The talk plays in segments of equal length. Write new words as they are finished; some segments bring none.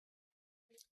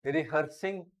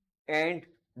rehearsing and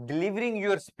delivering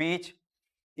your speech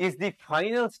is the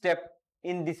final step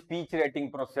in the speech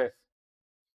writing process.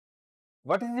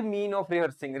 What is the mean of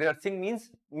rehearsing? Rehearsing means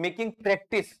making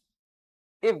practice.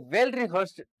 A well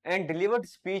rehearsed and delivered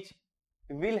speech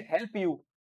will help you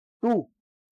to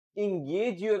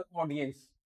engage your audience,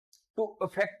 to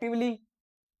effectively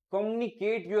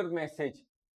communicate your message,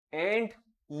 and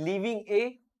leaving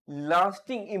a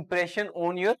lasting impression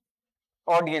on your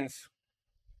audience.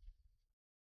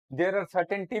 There are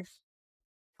certain tips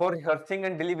for rehearsing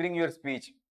and delivering your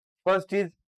speech. First is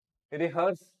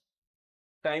rehearse,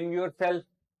 time yourself,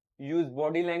 use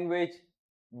body language,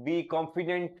 be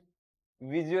confident,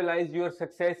 visualize your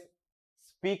success,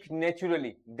 speak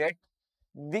naturally. That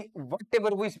the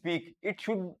whatever we speak, it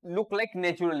should look like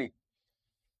naturally.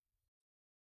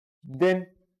 Then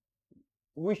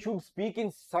we should speak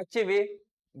in such a way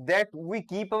that we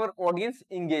keep our audience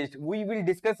engaged. We will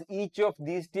discuss each of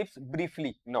these tips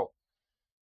briefly now.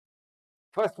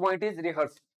 First point is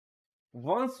rehearse.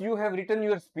 Once you have written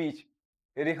your speech,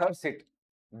 rehearse it.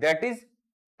 That is,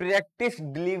 practice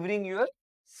delivering your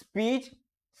speech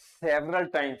several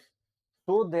times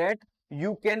so that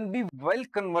you can be well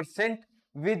conversant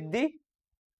with the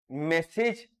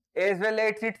message as well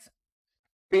as its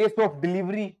pace of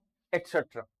delivery,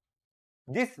 etc.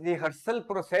 This rehearsal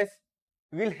process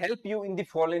will help you in the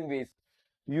following ways.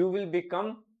 You will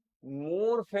become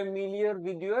more familiar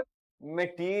with your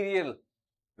material.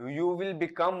 You will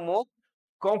become more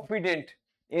confident,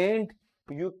 and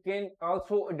you can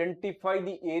also identify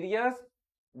the areas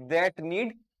that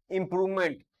need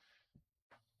improvement.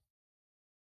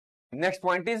 Next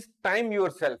point is time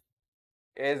yourself.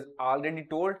 As already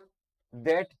told,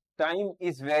 that time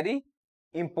is very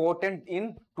important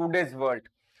in today's world.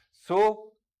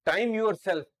 So time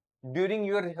yourself during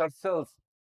your rehearsals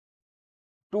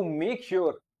to make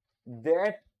sure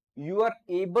that you are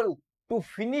able to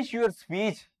finish your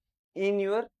speech in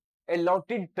your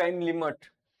allotted time limit.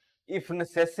 If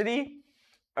necessary,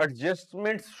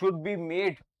 adjustments should be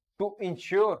made to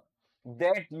ensure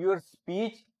that your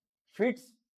speech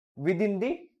fits within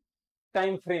the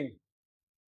time frame.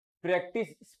 Practice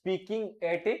speaking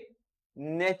at a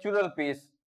natural pace.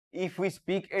 If we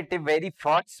speak at a very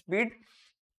fast speed,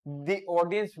 the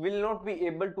audience will not be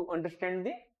able to understand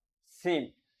the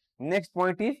same. Next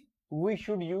point is we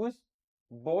should use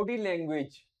body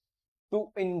language to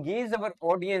engage our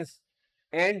audience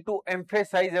and to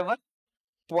emphasize our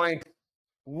point.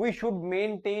 We should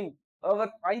maintain our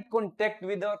eye contact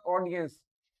with our audience.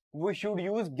 We should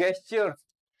use gestures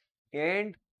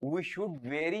and we should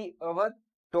vary our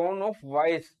tone of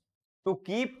voice to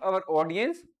keep our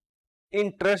audience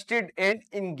interested and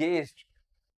engaged.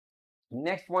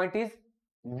 Next point is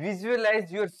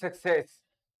visualize your success.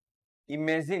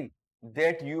 Imagine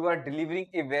that you are delivering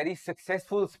a very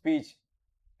successful speech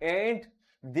and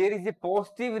there is a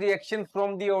positive reaction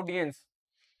from the audience.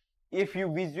 If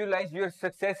you visualize your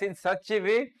success in such a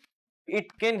way, it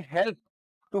can help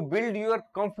to build your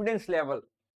confidence level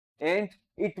and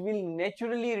it will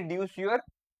naturally reduce your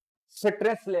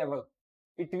stress level.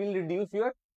 It will reduce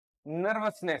your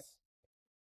nervousness.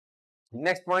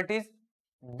 Next point is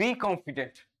be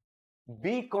confident.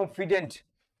 Be confident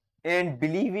and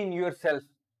believe in yourself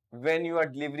when you are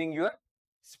delivering your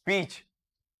speech.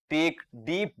 Take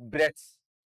deep breaths,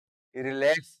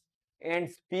 relax, and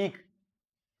speak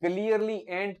clearly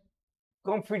and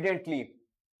confidently.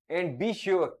 And be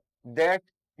sure that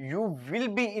you will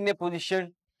be in a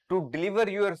position to deliver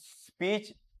your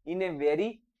speech in a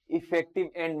very effective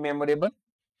and memorable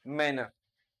manner.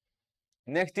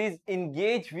 Next is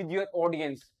engage with your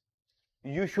audience.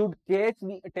 You should catch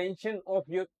the attention of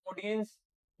your audience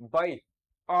by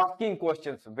asking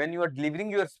questions. When you are delivering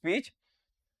your speech,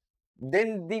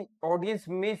 then the audience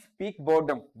may speak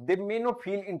boredom. They may not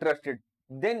feel interested.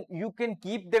 Then you can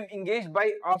keep them engaged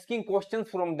by asking questions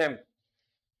from them.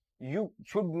 You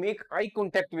should make eye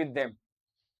contact with them.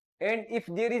 And if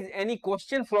there is any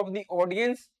question from the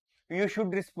audience, you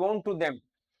should respond to them.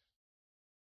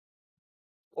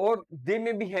 Or they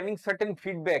may be having certain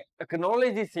feedback.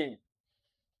 Acknowledge the same.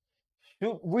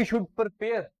 We should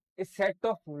prepare a set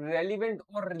of relevant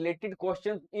or related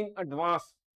questions in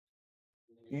advance.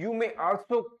 You may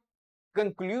also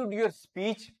conclude your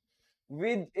speech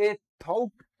with a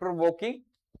thought-provoking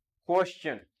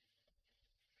question.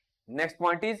 Next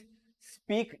point is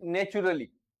speak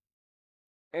naturally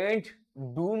and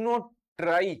do not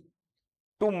try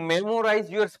to memorize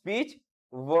your speech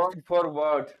word for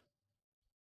word.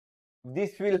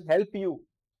 This will help you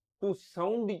to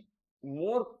sound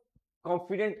more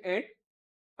confident and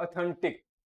authentic.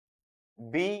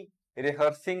 Be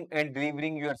rehearsing and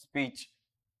delivering your speech.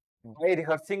 By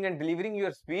rehearsing and delivering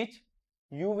your speech,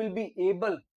 you will be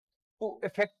able to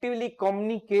effectively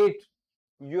communicate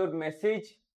your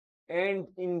message and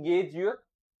engage your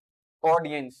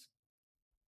audience.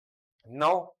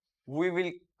 Now, we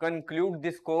will conclude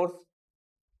this course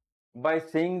by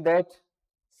saying that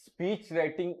speech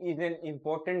writing is an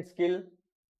important skill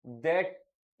that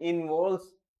involves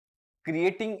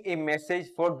creating a message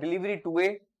for delivery to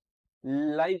a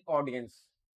live audience.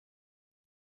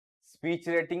 Speech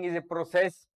writing is a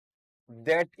process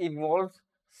that involves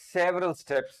several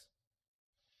steps.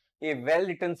 A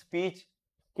well-written speech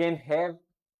can have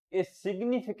a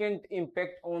significant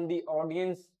impact on the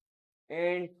audience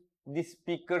and the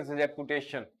speaker's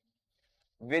reputation.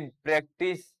 With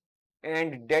practice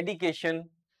and dedication,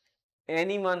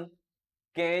 anyone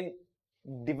can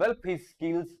develop his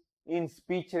skills in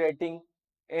speech writing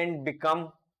and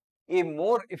become a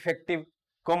more effective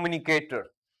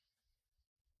communicator.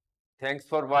 Thanks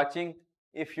for watching.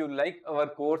 If you like our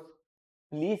course,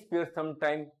 please spare some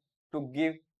time to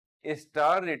give a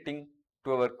star rating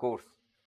to our course.